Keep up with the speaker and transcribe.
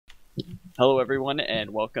Hello everyone and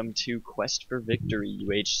welcome to Quest for Victory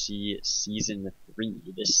UHC Season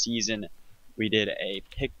 3. This season we did a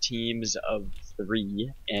pick teams of 3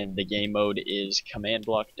 and the game mode is Command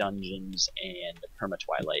Block Dungeons and Perma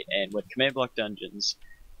Twilight. And with Command Block Dungeons,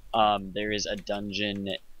 there is a dungeon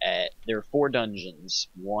there are 4 dungeons,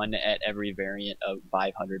 one at every variant of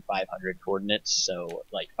 500 coordinates, so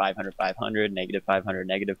like 500 500, negative 500,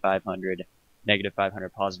 negative 500, negative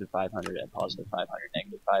 500, positive 500, and positive 500,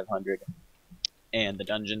 negative 500. And the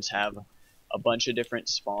dungeons have a bunch of different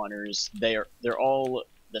spawners. They're all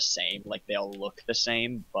the same, like they all look the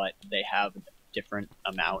same, but they have different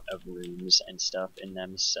amount of rooms and stuff in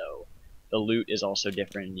them, so the loot is also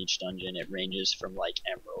different in each dungeon. It ranges from like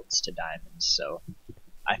emeralds to diamonds, so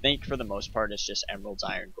I think for the most part it's just emeralds,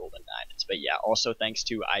 iron, gold, and diamonds. But yeah, also thanks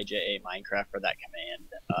to IJA Minecraft for that command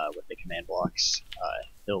with the command blocks.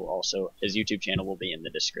 His YouTube channel will be in the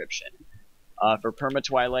description. For Perma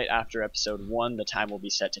Twilight, after episode 1, the time will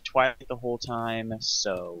be set to Twilight the whole time,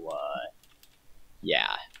 so,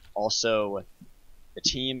 yeah. Also, the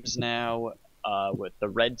teams now, with the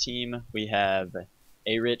red team, we have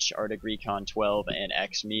A-Rich, Arctic Recon 12, and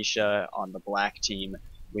X Misha. On the black team,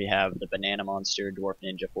 we have the Banana Monster, Dwarf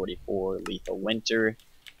Ninja 44, Lethal Winter.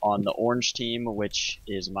 On the orange team, which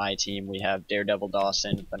is my team, we have Daredevil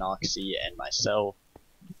Dawson, Phenoxy, and myself.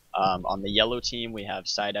 On the yellow team, we have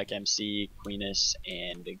Psyduck MC, Queenus,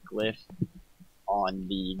 and Glyph. On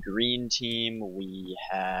the green team, we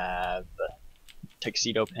have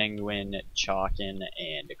Tuxedo Penguin, Chalkin,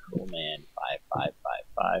 and Coolman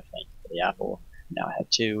 5555. Thank you for the apple. Now I have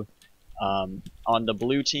 2. On the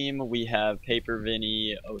blue team, we have Paper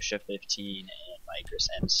Vinny, OSHA 15, and Micros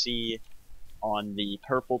MC. On the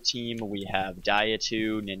purple team, we have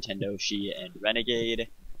Daiatu, Nintendoshi, and Renegade.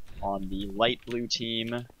 On the light blue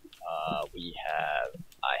team,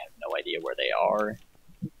 I have no idea where they are.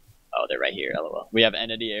 Oh, they're right here, lol. We have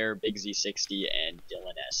Entity Air, Big Z60, and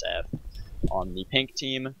Dylan SF. On the pink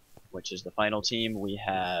team, which is the final team, we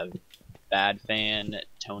have Bad Fan,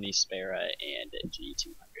 Tony Spera, and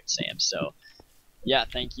G200 Sam. So, yeah,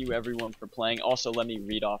 thank you everyone for playing. Also, let me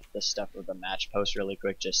read off the stuff of the match post really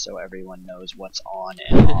quick, just so everyone knows what's on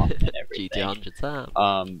and off and everything. G200 Sam.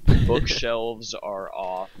 Bookshelves are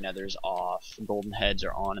off, Nether's off, Golden Heads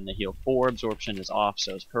are on in the heal 4, Absorption is off,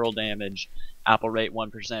 so is Pearl Damage, Apple Rate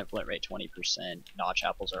 1%, Flint Rate 20%, Notch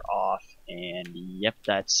Apples are off, and yep,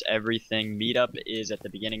 that's everything. Meetup is at the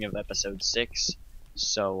beginning of episode 6,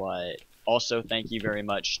 so also thank you very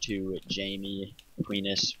much to Jamie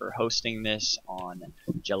Queenis for hosting this on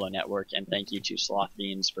Jello Network, and thank you to Sloth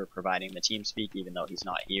Beans for providing the TeamSpeak, even though he's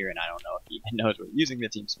not here, and I don't know if he even knows we're using the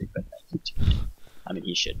TeamSpeak, but thank you to him. I mean,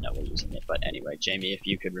 he should know we're using it, but anyway, Jamie, if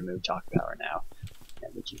you could remove Talk Power now,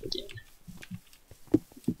 and we can begin.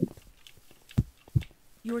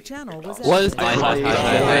 Your channel was Was Quest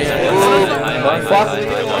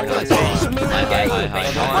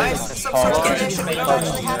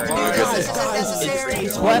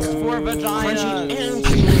for Vagina.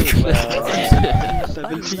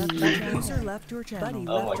 User left your channel.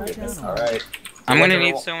 Oh my goodness, alright. I'm gonna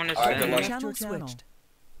need someone to Alright, send good me. Channel switched.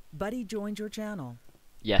 Buddy joined your channel.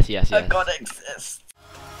 Yes, yes, yes. God exists.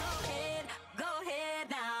 Go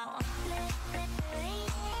ahead now.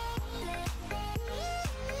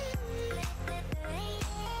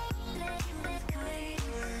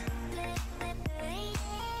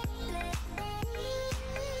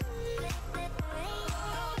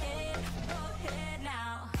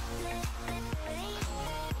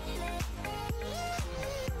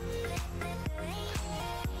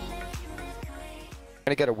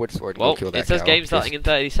 I'm gonna get a wood sword. Well, kill that it says cow. game starting in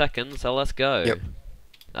 30 seconds, so let's go. Yep.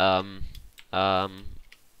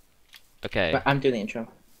 Okay. But I'm doing the intro.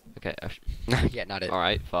 Okay. Yeah, not it.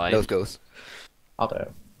 Alright, fine. Those ghosts. I'll do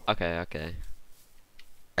it. Okay, okay.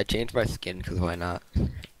 I changed my skin because why not?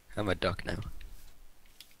 I'm a duck now.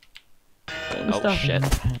 Oh shit.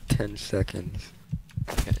 10 seconds.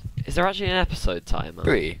 Okay. Is there actually an episode timer?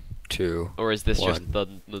 3, 2. Or is this just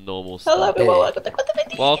 1. the normal Hello stuff? everyone,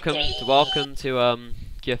 Welcome to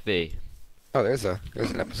QFV. Oh, there's an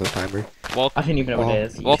episode timer. I Welcome, didn't even know what it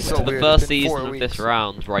is. welcome so to the weird, first it's been 4 season of this weeks.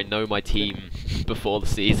 round where I know my team before the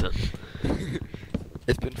season.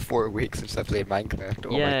 It's been 4 weeks since I played Minecraft.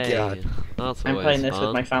 Oh Yay. my god. That's I'm always playing this fun.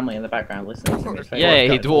 with my family in the background listening to me. It's Yay,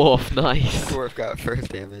 got it. dwarf, nice. Dwarf got first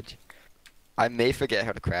damage. I may forget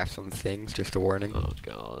how to craft some things, just a warning. Oh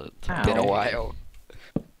god. Ow. Been a while.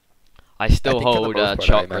 I still I think for the hold most part I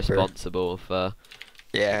Chalk remember. responsible for.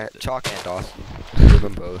 Yeah, Chalk and Dawson. Do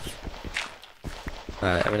them both.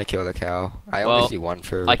 Alright, I'm gonna kill the cow. I Well, only see one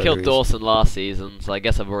for I whatever killed reason. Dawson last season, so I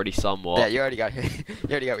guess I've already somewhat. Yeah, you already got you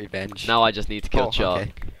already got revenge. Now I just need to kill Oh, Chalk.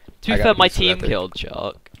 okay. To I be got fair, my used to team leather. killed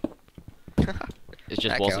Chuck. It just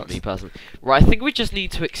That wasn't counts. me personally. Right, I think we just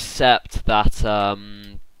need to accept that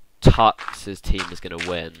Tux's team is gonna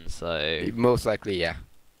win. So Most likely, yeah.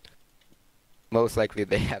 Most likely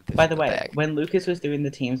they have this By in the way, bag. when Lucas was doing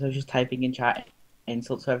the teams, I was just typing in chat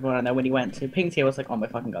insults to everyone, and then when he went to ping tier, I was like, oh my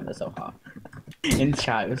fucking god, they're so hot. In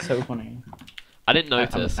chat, it was so funny. I didn't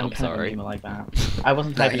notice. I'm I'm kind of a sorry. meme like that. I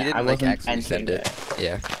wasn't No, typing he it. I didn't, like, wasn't actually entering send it. it.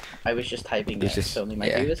 Yeah. I was just typing He's it, just- so only my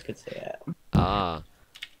yeah. viewers could see it. Ah,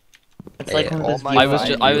 It's like Yeah, one of all those my view I was fine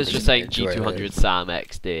just I was viewers just saying enjoy G200 it. Sam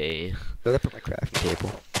XD. Go up at my crafting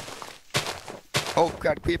table. Oh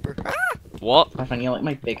god, creeper! Ah! What? My friend, you're like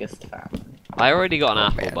my biggest fan. I already got an Oh,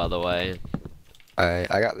 apple, man. by the way. I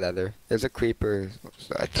got leather. There's a creeper.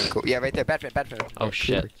 So I think. Yeah, right there. Batman. Oh creeper.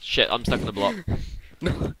 shit! Shit! I'm stuck in the block.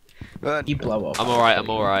 No. Run. You blow up. I'm alright. I'm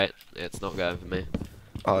alright. It's not going for me.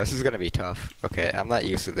 Oh, this is gonna be tough. Okay, I'm not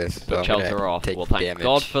used to this. So I'm Bookshelves gonna are off. take Well, thank damage.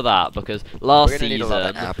 God for that, because last We're gonna need a lot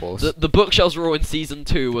of season apples. the bookshelves rule in season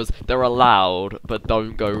 2 was they're allowed, but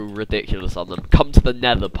don't go ridiculous on them. Come to the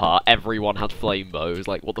nether part, everyone had flame bows.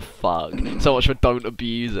 Like, what the fuck? So much for don't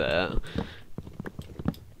abuse it.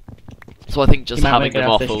 So I think just You might wanna having get them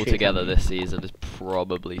off off this tree, altogether Tommy. this season is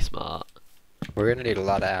probably smart. We're gonna need a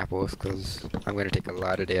lot of apples because I'm gonna take a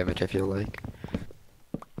lot of damage. I feel like.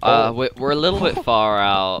 We're a little bit far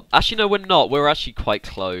out. Actually, no, we're not. We're actually quite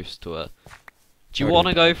close to it. Do you Already. want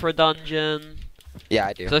to go for a dungeon? Yeah,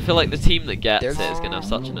 I do. Because I feel like the team that gets There's- it is going to have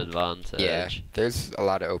such an advantage. Yeah, there's a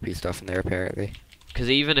lot of OP stuff in there apparently. Because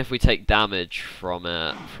even if we take damage from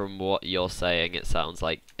it, from what you're saying, it sounds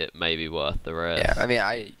like it may be worth the risk. Yeah, I mean,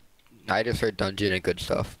 I just heard dungeon and good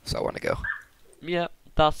stuff, so I want to go. Yeah,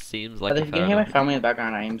 that seems like But a if you fair can hear my enough. family in the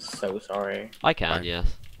background, I am so sorry. I can, Fine.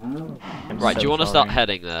 yes. I'm Right, do so you want to start sorry.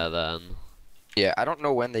 heading there then? Yeah, I don't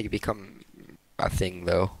know when they become a thing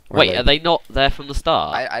though. Or, Wait, like- are they not there from the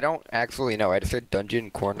start? I don't actually know. I just heard dungeon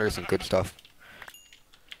corners and good stuff.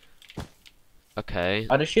 Okay.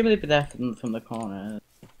 I'd assume they'd be there from the corners.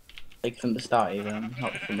 Like from the start even,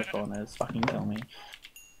 not from the corners. Fucking kill me.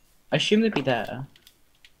 I assume they'd be there.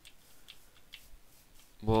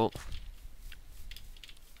 Well,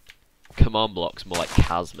 command block's more like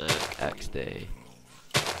Casmic XD.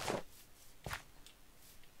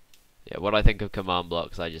 Yeah, when I think of command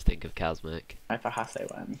blocks, I just think of Casmic. If I have to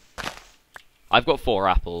win. I've got 4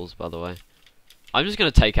 apples, by the way. I'm just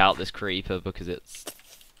gonna take out this creeper because it's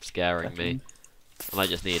scaring me, and I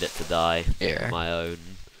just need it to die Yeah. for my own,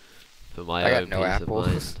 I got own no peace apples.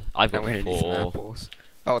 of mind. I've I'm got gonna need some 4. apples.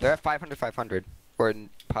 Oh, they're at 500, or in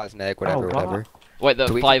Posneg, whatever, God. whatever. Wait, the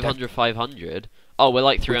Do we 500, 500? Oh, we're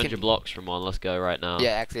like 300 can- blocks from one. Let's go right now.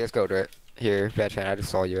 Yeah, actually, let's go to it. Here, Batman, I just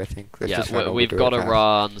saw you, I think. Let's yeah. just run over We've to got it to fast.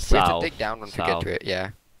 run We have south. to dig down once we south. get to it, yeah.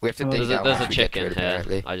 We have to Oh, dig There's a, down there's a once we get to chicken it, here.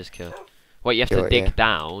 apparently. I just killed. Wait, you have Kill to it, dig yeah.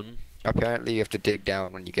 down? Apparently, you have to dig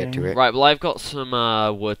down when you get to Yeah. it. Right, well I've got some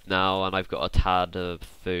wood now, and I've got a tad of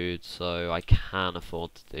food, so I can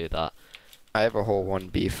afford to do that. I have a whole 1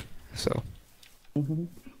 beef, so.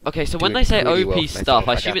 Okay, so when Doing they say pretty OP well for stuff, myself.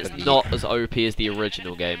 I I assume got it's the meat. not as OP as the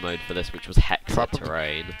original game mode for this, which was Hexa Probably.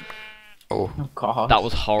 terrain. Oh, Oh god. That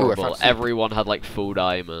was I horrible. found some. Everyone had like full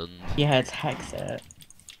diamond. Yeah, it's Hexit.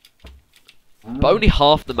 But only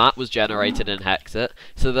half the map was generated in Hexit,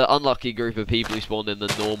 so the unlucky group of people who spawned in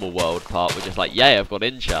the normal world part were just like, yay, I've got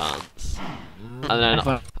enchants. And then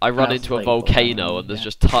Everyone I run else into a played full volcano diamond, and there's yeah.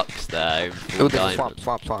 just Tux there in full oh, there's a diamond.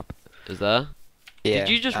 swamp. Is there? Yeah. Did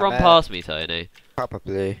you just I'm run at- past me, Tony?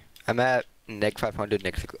 Probably. I'm at neg 500,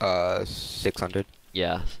 neg 600.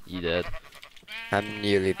 Yeah, you did. I'm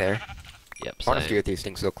nearly there. Yep, I want to see same. what these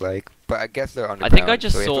things look like. But I guess they're I underground. think I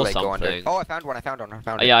just so we have to, saw like, go under. something. Oh, I found one. I found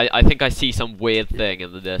it. Yeah, I think I see some weird thing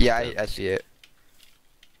in the distance. Yeah, I see it.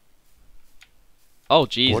 Oh, What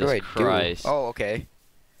Jesus do I Christ. do? Oh, okay.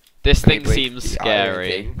 This I mean, thing wait, seems the iron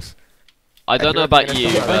scary. things. I don't feel know like about there's you,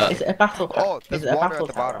 gonna be but... Is it a battle? Oh, Is there's it a water battle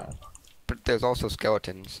at the bottom. tower? But there's also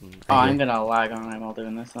skeletons. And Oh, I'm gonna lag on while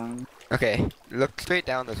doing this then. Okay, look straight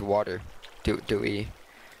down. There's water. Do we?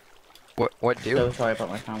 What do? So sorry about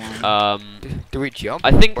my camera. Do we jump?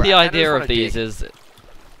 I think Or the I kinda just idea wanna of these dig. is...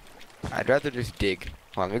 I'd rather just dig.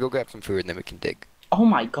 Hold on, let me go grab some food and then we can dig. Oh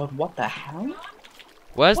my god, what the hell?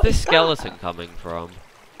 Where's What this is that? skeleton coming from?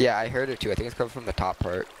 Yeah, I heard it too. I think it's coming from the top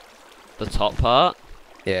part. The top part?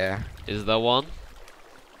 Yeah, Is there one?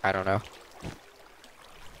 I don't know.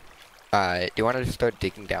 Do you want to just start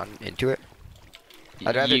digging down into it?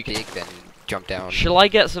 I'd rather You can- dig than jump down. Shall I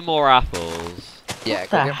get some more apples? Yeah, What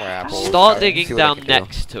go the get more hell? apples. Start see digging what I down can do.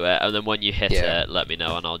 next to it, and then when you hit Yeah. it, let me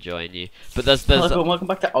know and I'll join you. But there's Hello, everyone, welcome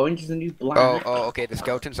back to Orange is the New Black. Oh, okay. The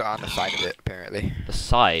skeletons are on the side of it, apparently. the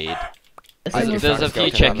side. This I is just There's found a few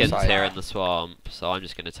skeleton on the chickens side. here in the swamp, so I'm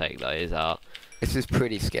just gonna take those out. This is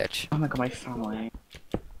pretty sketch. Oh my god, my family.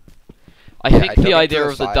 I Yeah, think I dug the it to idea the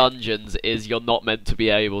of the side. dungeons is you're not meant to be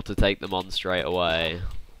able to take them on straight away.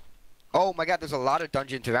 Oh my god, there's a lot of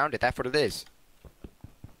dungeons around it. That's what it is.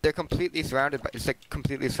 They're completely surrounded by. It's like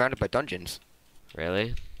completely surrounded by dungeons.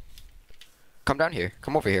 Really? Come down here.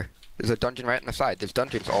 Come over here. There's a dungeon right on the side. There's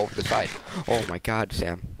dungeons all over the side. Oh my god,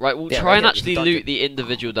 Sam. Right, we'll Yeah, try right and here, actually there's a loot dungeon. the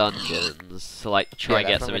individual dungeons. So, like, try and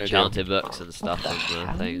Yeah, get that's some what I'm gonna enchanted books and stuff the in the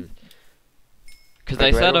hell? thing. Because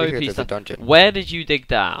Like, they right said over here, OP there's a stuff. dungeon. Where did you dig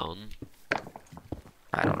down?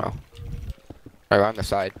 I don't know. Around the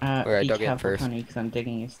side. Where I Be dug in careful, first. honey, because I'm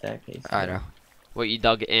digging a staircase. I know. What, you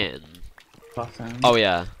dug in? Bottom. Oh,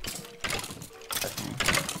 yeah.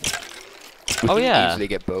 We Oh, can yeah. easily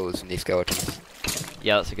get bows in these skeletons.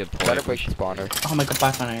 Yeah, that's a good Try to point. break the spawner. Oh my god,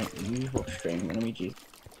 back on it. You watch stream. Let me just.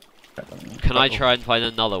 Can I try and find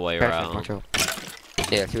another way Perfect, around? watch out.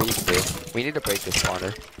 Yeah, see what you can do. We need to break this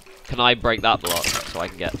spawner. Can I break that block so I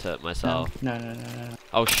can get to it myself? No.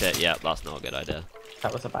 Oh shit, yeah, that's not a good idea.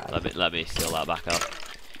 That was a bad. Let me seal that back up.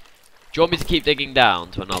 Do you want me to keep digging down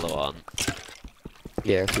to another one?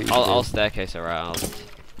 Yeah, see what you I'll can staircase around. do.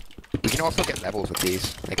 You can also get levels with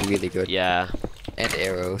these. Like, really good. Yeah. And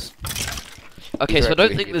arrows. Okay, These so are I don't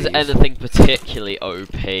actually think there's really useful. anything particularly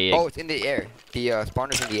OP. Oh, it's in the air. The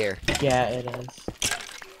spawner's in the air. Yeah, it is.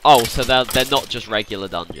 Oh, so they're not just regular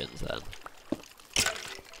dungeons then.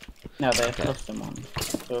 No, they have Okay. custom ones,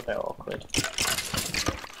 so they're awkward.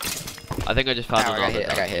 I think I just found Ow, I got another hit,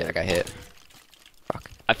 I got hit, I dungeon. got hit.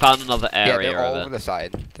 I found another Yeah, area they're all of over it. the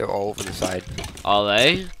side. They're all over the side. Are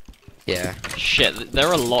they? Yeah. Shit, there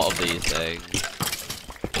are a lot of these things.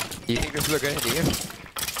 You think this is a good idea?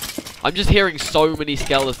 I'm just hearing so many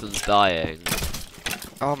skeletons dying.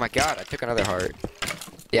 Oh my god, I took another heart.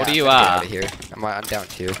 Yeah, What are I'm you gonna get at? out of here. I'm down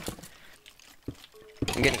 2.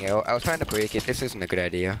 I'm getting out. I was trying to break it. This isn't a good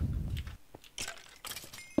idea.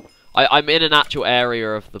 I'm in an actual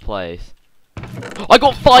area of the place. I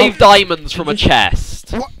got 5 diamonds from a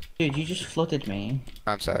chest. Dude, you just flooded me.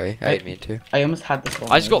 I'm sorry. I didn't mean to. I almost had this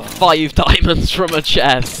one. I just got as well. 5 diamonds from a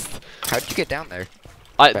chest. How did you get down there?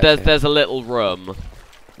 There's Okay. there's a little room.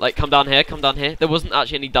 Like, come down here, come down here. There wasn't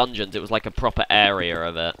actually any dungeons. It was like a proper area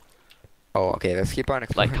of it. Oh, okay. Let's keep on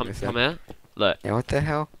exploring. Like, come this come then. here. Look, Yeah, what the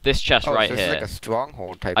hell? this chest Oh, right so this here. is like a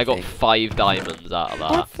stronghold type I got thing. 5 diamonds out of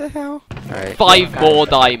that. What the hell? Alright. 5 Guys, more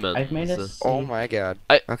diamonds. I've made a Oh my god.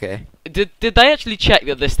 I- Okay. Did they actually check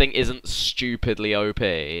that this thing isn't stupidly OP?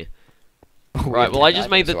 Right, well I just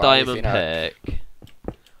made the diamond pick.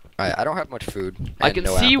 Alright, I don't have much food. I and can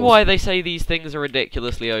no see apples. why they say these things are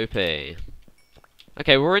ridiculously OP.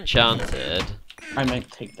 Okay, we're enchanted. I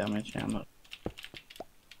might take damage now. I'm not.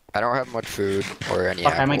 I don't have much food or any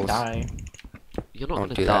Fuck, I apples. might die. You're not Don't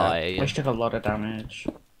gonna do that. die. I just took a lot of damage.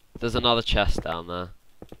 There's another chest down there.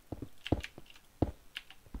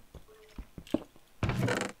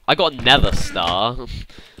 I got a nether star.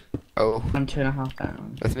 Oh, I'm 2.5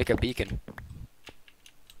 down. let's make a beacon.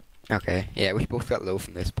 Okay, yeah, we both got low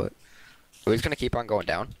from this, but we're just gonna keep on going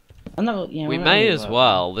down. Oh, no, yeah, We we're may not as really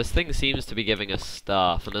well. This thing seems to be giving us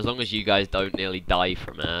stuff, and as long as you guys don't nearly die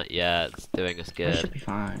from it, yeah, it's doing us We should good. be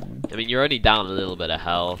fine. I mean, you're only down a little bit of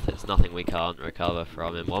health. It's nothing we can't recover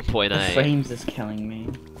from in The 1.8. frames is killing me.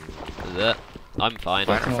 Is it? I'm fine.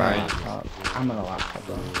 Fine. I'm on a Fine. laptop. I'm on a laptop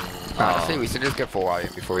though. Honestly, we should just get full iron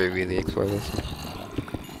before we really explore this.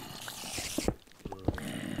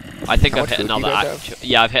 I think How I've much hit food do you another guys have? actual.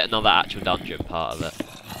 Yeah, I've hit another actual dungeon part of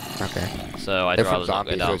it. Okay. So I'd They're from rather not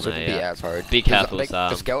go zombies, so down it shouldn't there. be Yeah. as hard. Be 'Cause, careful, like, Sam.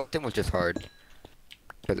 The skeleton was just hard.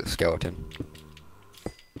 Because it's skeleton.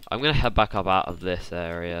 I'm gonna head back up out of this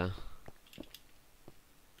area.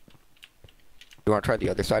 You wanna try the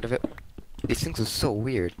other side of it? These things are so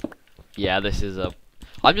weird. Yeah, this is a.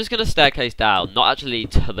 I'm just gonna staircase down, not actually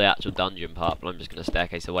to the actual dungeon part, but I'm just gonna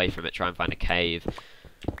staircase away from it, try and find a cave.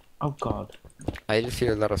 Oh god. I just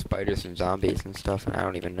hear a lot of spiders and zombies and stuff, and I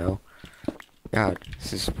don't even know. God,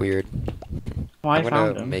 this is weird. Well, I I'm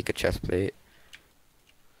found gonna him. make a chest plate.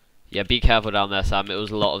 Yeah, be careful down there, Sam. It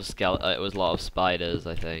was a lot of it was a lot of spiders,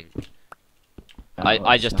 I think. Oh,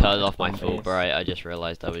 I it's just not turned off my zombies. full bright. I just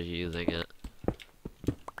realized I was using it.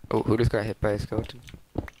 Oh, who just got hit by a skeleton?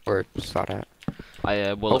 Or shot at? Well,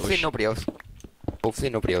 it was Hopefully nobody else. Hopefully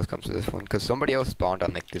nobody else comes to this one, because somebody else spawned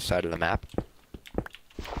on like this side of the map.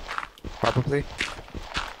 Probably.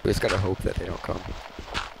 We just gotta hope that they don't come.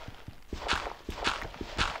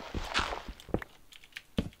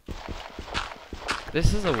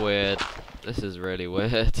 This is a weird. This is really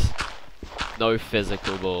weird. No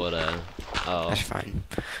physical border. Oh. That's fine.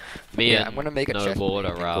 Me Yeah, and I'm gonna make a chest Snowboard plate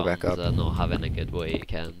and go around back up. are not having a good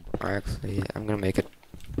weekend. Actually, I'm gonna make it.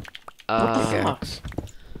 Uh, Pickaxe.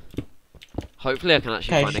 hopefully I can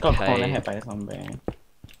actually Okay, I find just a got corner cave. hit by a zombie.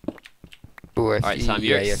 Ooh, I Alright, see, Sam, yeah,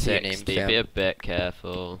 you're I at see your name, 60. Sam. Be a bit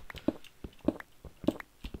careful.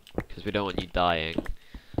 Because we don't want you dying.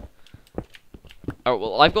 Oh,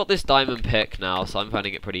 well, I've got this diamond pick now, so I'm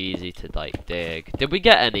finding it pretty easy to, like, dig. Did we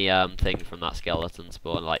get any, thing from that skeleton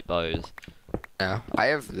spawn, like bows? No, I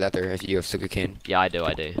have leather if you have sugarcane. Yeah, I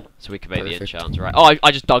do. So we can make Perfect. the enchants, right? Oh,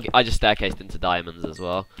 I just staircased into diamonds as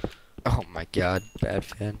well. Oh my god, bad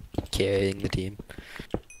fan. Carrying the team.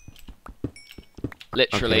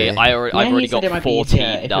 Literally, Okay. I've Yeah, already you said got it might be easier 14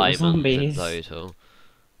 if it was diamonds in zombies. total.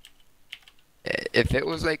 If it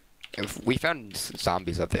was like, if we found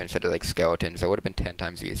zombies up there instead of like skeletons, that would have been 10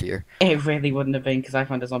 times easier. It really wouldn't have been because I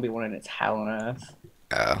found a zombie one and it's hell on earth.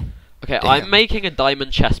 Oh. Okay, Damn. I'm making a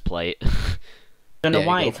diamond chest plate Don't know Yeah,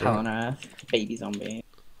 why go it's for hell it. on earth. Baby zombie.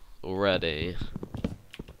 already.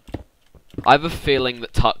 I have a feeling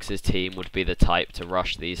that Tux's team would be the type to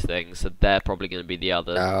rush these things, so they're probably going to be the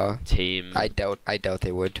other No, team. I doubt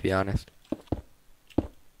they would, to be honest.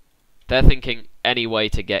 They're thinking any way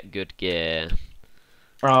to get good gear.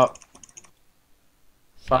 Bro,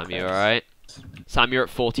 Sam, Fuck you this. alright? Sam, you're at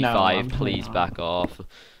 45. I'm Please not. back off.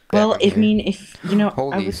 well, Yeah, I mean, if you know, I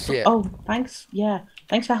Holy was. shit. Oh, thanks. Yeah,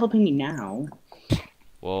 thanks for helping me now.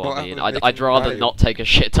 Well, Well, I I mean, was I'd making rather mine. not take a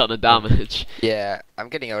shit ton of damage. Yeah, I'm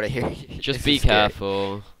getting out of here. Just This be is scary.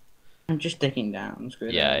 careful. I'm just digging down. Screw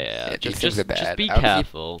Yeah, that. yeah. Yeah, these Just things are just bad. be I'll keep-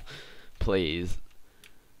 careful, please.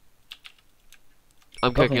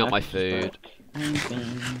 I'm cooking Okay, up my I can just food. look.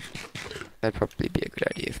 Anything. That'd probably be a good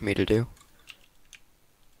idea for me to do.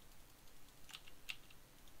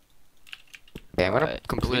 Okay, I'm Right, gonna I'm gonna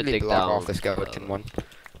completely dig block off down the skeleton further. one.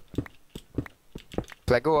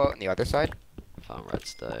 Should I go out on the other side? Found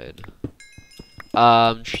redstone.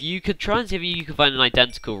 You could try and see if you can find an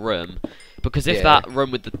identical room, because if Yeah. that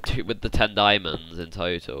room with the 10 diamonds in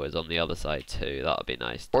total is on the other side too, that would be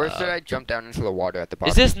nice. To Or have. should I jump down into the water at the bottom?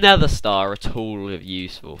 Is this Nether Star at all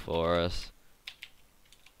useful for us?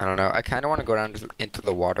 I don't know. I kind of want to go down into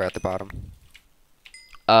the water at the bottom.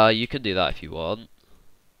 You can do that if you want.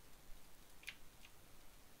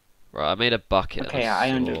 Right, I made a bucket Okay, and I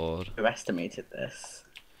a sword. underestimated this.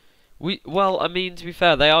 Well, I mean, to be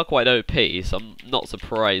fair, they are quite OP, so I'm not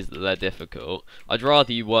surprised that they're difficult. I'd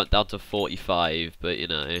rather you weren't down to 45, but you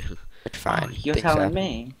know, It's fine. Oh, you're Things telling happen.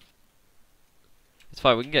 me. it's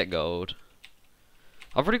fine. We can get gold.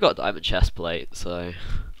 I've already got a diamond chest plate, so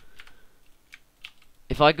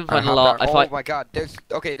if I can find a lot, if Oh I my god, there's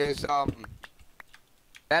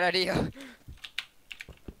bad idea.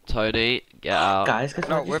 Tony, get out. Guys, guess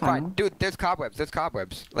No, what I we're just fine. found? Dude, there's cobwebs. There's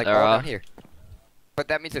cobwebs. Like There all are? down here. But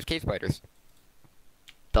that means there's cave spiders.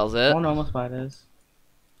 Does it? More normal spiders.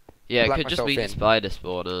 Yeah, it Lock could just myself mean in. spider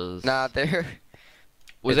spawners. Nah, they're.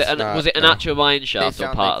 was it's it an not, was it an no. actual mine They shaft or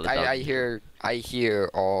sound part of like, the I hear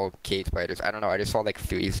all cave spiders. I don't know. I just saw like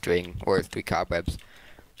 3 string or 3 cobwebs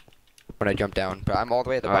when I jumped down. But I'm all the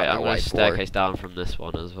way at the Alright, bottom. I'm at gonna Y4. staircase down from this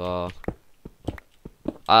one as well.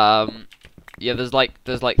 Yeah, there's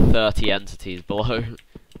like 30 entities below.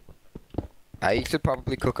 I should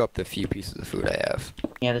probably cook up the few pieces of food I have.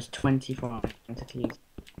 Yeah, there's 24 entities.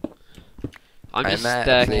 I'm just at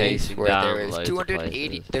a place staircasing where down there is loads of 280.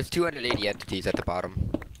 places. There's 280 entities at the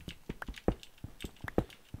bottom.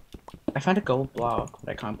 I found a gold block,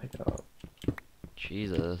 but I can't pick it up.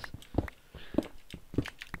 Jesus.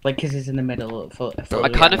 Like, because it's in the middle of I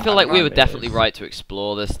kind of feel like we were zombies. definitely right to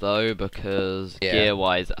explore this though, because Yeah.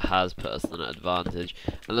 gear-wise it has put us in an advantage.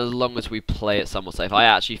 And as long as we play it somewhat safe, I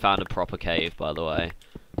actually found a proper cave, by the way.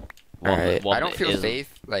 One that- Alright. one I don't that feel isn't.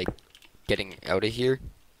 safe like getting out of here.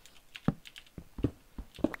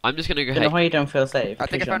 I'm just gonna go You know ahead. why you don't feel safe? I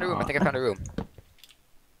think I 'Cause found a you're room. I not. think I found a room.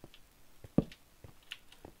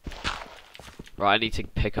 Right, I need to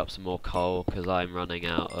pick up some more coal because I'm running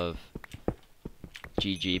out of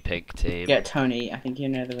GG pink team. Yeah, Tony, I think you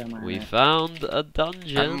know the room I'm We in. found a I'm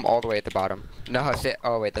dungeon. all the way at the bottom. No, I said.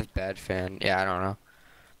 Oh wait, that's bad fan. Yeah, I don't know.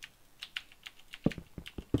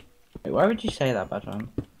 Wait, why would you say that, Badron?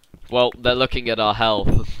 Well, they're looking at our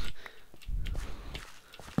health.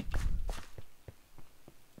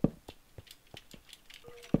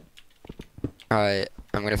 Alright,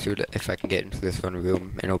 I'm gonna see if I can get into this one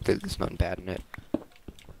room and hope that there's nothing bad in it.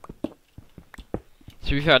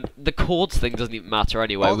 To be fair, the chords thing doesn't even matter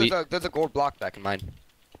anyway. Oh, we there's a gold block back in mine.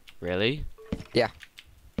 Really? Yeah.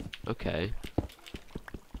 Okay.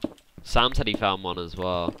 Sam said he found one as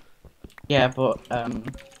well. Yeah, but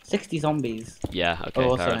 60 zombies. Yeah. Okay.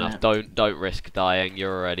 Oh, Fair also enough. in Don't risk dying.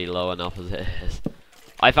 You're already low enough as it is.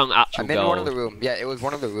 I found actual I'm in gold. one of the rooms. Yeah, it was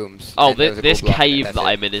one of the rooms. Oh, and there was a this gold block in it, cave that's that it.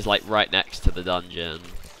 I'm in is like right next to the dungeon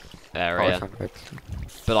Oh, I area, found it.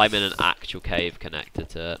 but I'm in an actual cave connected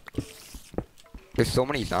to it. There's so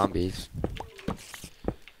many zombies.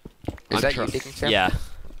 Is I'm that try- you digging, Sam? Yeah.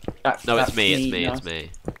 No, it's That's me. It's me. no. It's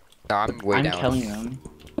me. No, I'm way I'm down. killing them.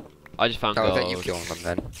 I just found Oh, is gold. that you killing them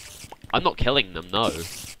then? I'm not killing them. No.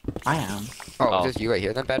 I am. Oh, Oh. is this you right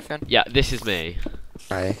here then, Badfan? Yeah, this is me.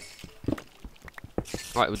 Hi.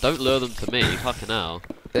 Right, well, don't lure them to me. Fucking hell.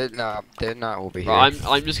 They're not over here. Right,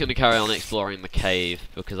 I'm just gonna carry on exploring the cave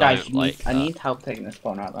because I Guys, don't like. I that. need help taking this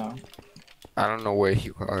spawn out though. I don't know where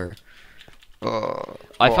you are. I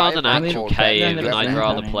Well, found an have actual gold, cave, Badfan. and Yeah, I'd yeah,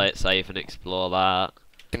 rather yeah. play it safe and explore that.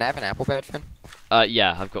 Can I have an apple, Badfan?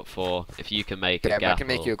 Yeah, I've got 4. If you can make Yeah, a I gap. can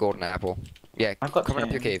make you a golden apple. Yeah, I've got coming up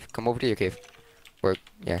 2. your cave. Come over to your cave.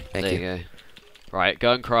 Yeah, thank There you. you go. Right,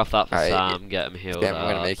 go and craft that for Alright, Sam. Get him healed Yeah, I'm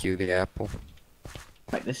gonna up. make you the apple.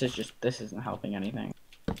 Like this isn't helping anything.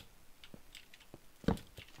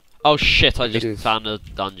 Oh shit! I It just is. found a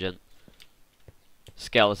dungeon.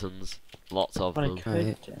 Skeletons, lots of What I them. could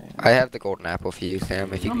Alright. do. I have the golden apple for you,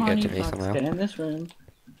 Sam, if you Come can on, get you to me fucks, somehow. get in this room.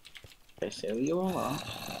 Okay, so you all are.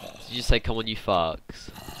 Did you say, "Come on, you fucks"?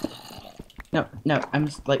 No, I'm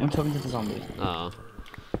talking to the zombies. Oh.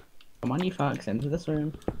 Come on, you fucks, into this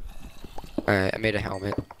room. Alright, I made a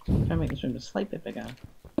helmet. Try to make this room a slight bit bigger.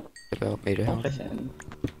 Made a Pop helmet. this in.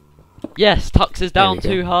 Yes, Tux is down we go.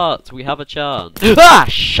 2 hearts. We have a chance. Ah,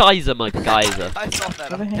 Shizer, my geyser. I saw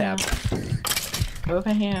that Over on here. tab.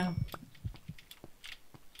 Over here.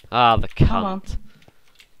 Ah, the Come on. cunt.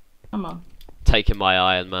 Come on. Taking my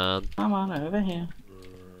Iron Man. Come on, over here.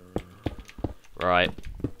 Right.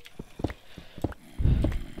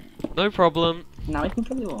 No problem. Now we can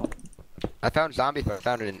kill you all. I found zombies, but I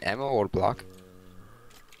found it in emerald block.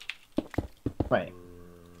 Wait,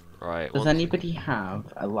 Right. does one anybody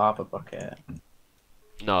have a lava bucket?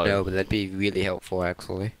 No. No, but that'd be really helpful,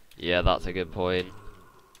 actually. Yeah, that's a good point.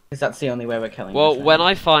 Because that's the only way we're killing Well, this when thing.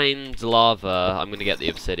 I find lava, I'm gonna get the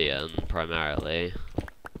obsidian primarily.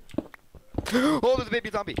 Oh, there's a baby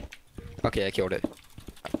zombie! Okay, I killed it.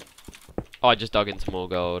 Oh, I just dug into more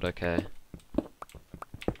gold. Okay.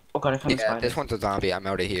 Oh god, I found Yeah, spiders. this one's a zombie. I'm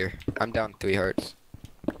out of here. I'm down 3 hearts.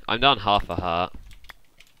 I'm down half a heart.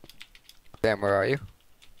 Sam, where are you?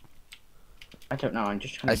 I don't know, I'm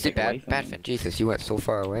just trying I to see get away from them. Badfin. Jesus, you went so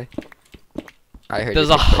far away. I heard There's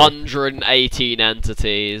you get burned. 118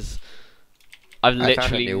 entities. I've found a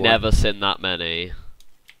literally new one. never seen that many.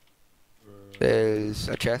 There's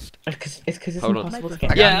a chest. It's because it's Hold on. impossible to I get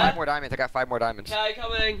got Yeah. 5 more diamonds. I got 5 more diamonds. Okay,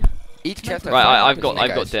 coming. Each chest has Right, 5 I've diamonds got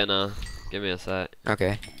in it, guys. dinner. Give me a sec.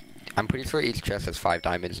 Okay. I'm pretty sure each chest has 5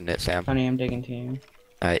 diamonds in it, Sam. Tony, I'm digging to you.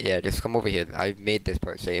 Yeah, just come over here. I've made this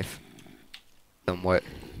part safe. Somewhat.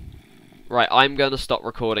 Right, I'm gonna stop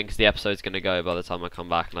recording because the episode's gonna go by the time I come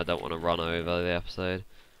back, and I don't want to run over the episode.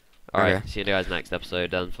 Alright, Okay. see you guys next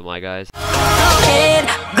episode then for my guys. Go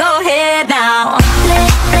ahead,